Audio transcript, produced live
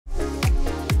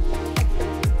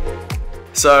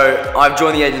So I've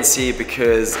joined the agency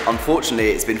because unfortunately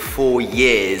it's been 4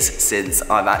 years since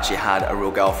I've actually had a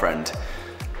real girlfriend.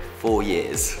 4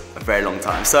 years, a very long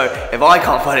time. So if I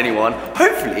can't find anyone,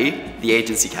 hopefully the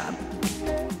agency can.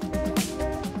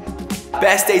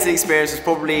 Best dating experience was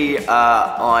probably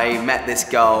I met this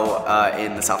girl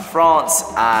in the south of France,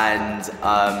 and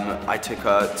I took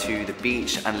her to the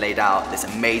beach and laid out this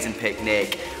amazing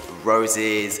picnic,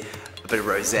 roses, a bit of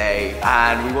rosé,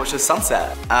 and we watched the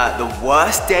sunset. The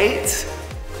worst date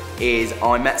is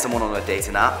I met someone on a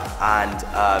dating app,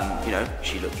 and you know,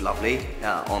 she looked lovely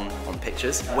on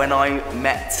pictures. When I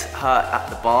met her at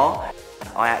the bar,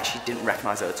 I actually didn't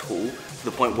recognize her at all, to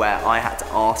the point where I had to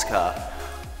ask her,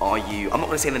 are you, I'm not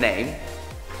gonna say the name,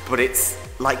 but it's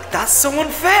like, that's so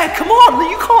unfair, come on,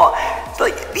 you can't, it's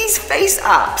like these face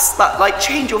apps that like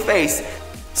change your face.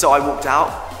 So I walked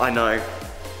out, I know,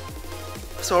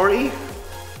 sorry,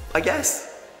 I guess.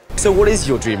 So what is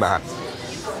your dream app?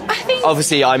 I think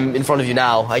obviously I'm in front of you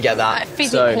now, I get that.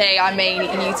 Physically, so I mean,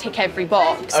 you tick every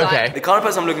box. Okay. The kind of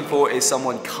person I'm looking for is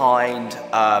someone kind,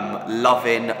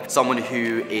 loving, someone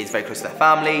who is very close to their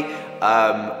family.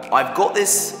 I've got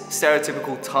this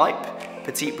stereotypical type,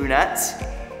 petite brunette.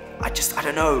 I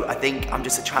don't know, I think I'm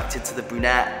just attracted to the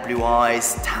brunette, blue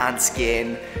eyes, tan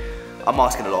skin. I'm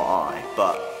asking a lot, aren't I?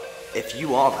 But if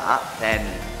you are that, then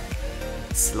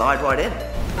slide right in.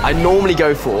 I normally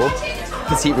go for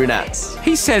petite brunettes.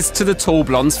 He says to the tall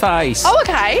blonde's face. Oh,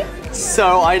 okay.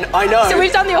 So I know. So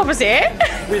we've done the opposite.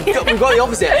 we've got the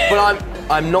opposite, but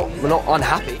we're not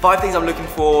unhappy. 5 things I'm looking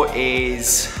for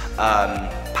is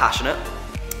passionate,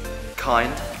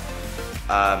 kind,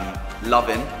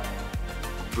 loving,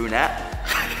 brunette,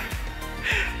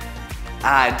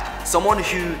 and someone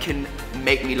who can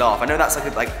make me laugh. I know that's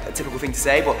like a typical thing to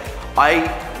say, but I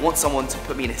want someone to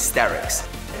put me in hysterics.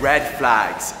 Red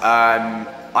flags,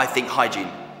 I think hygiene.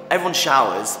 Everyone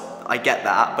showers, I get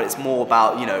that, but it's more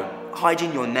about, you know,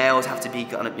 hygiene. Your nails have to be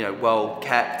kind of, you know, well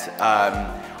kept.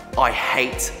 I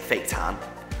hate fake tan.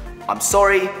 I'm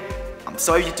sorry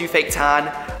if you do fake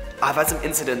tan. I've had some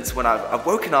incidents when I've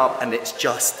woken up and it's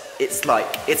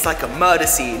like a murder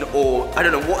scene, or I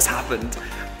don't know what's happened,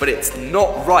 but it's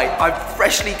not right. I've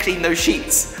freshly cleaned those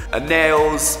sheets.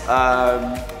 Nails,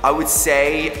 I would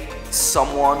say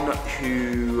someone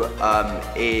who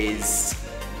is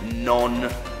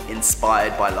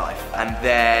non-inspired by life. And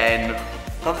then,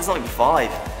 no, there's not even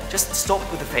 5. Just stop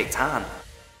with the fake tan.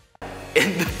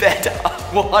 In the bed,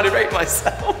 I want to rate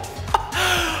myself.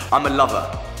 I'm a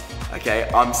lover, okay?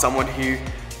 I'm someone who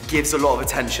gives a lot of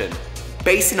attention.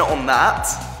 Basing it on that,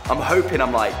 I'm hoping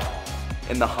I'm like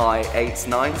in the high 8s,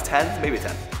 9s, 10s, maybe a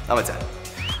 10. I'm a 10.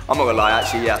 I'm not gonna lie,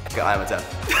 actually, yeah, I am a 10.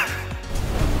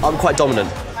 I'm quite dominant.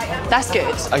 That's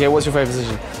good. Okay, what's your favourite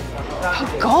position?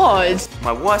 Oh, God.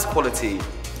 My worst quality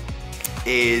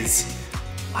is,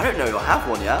 I don't know if I have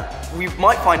one yet. We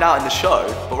might find out in the show,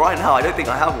 but right now I don't think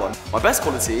I have one. My best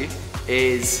quality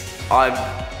is I'm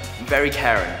very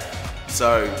caring.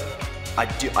 So I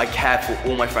care for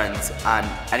all my friends, and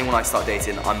anyone I start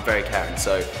dating, I'm very caring.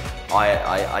 So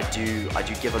I do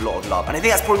give a lot of love. And I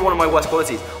think that's probably one of my worst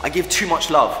qualities. I give too much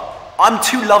love. I'm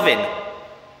too loving.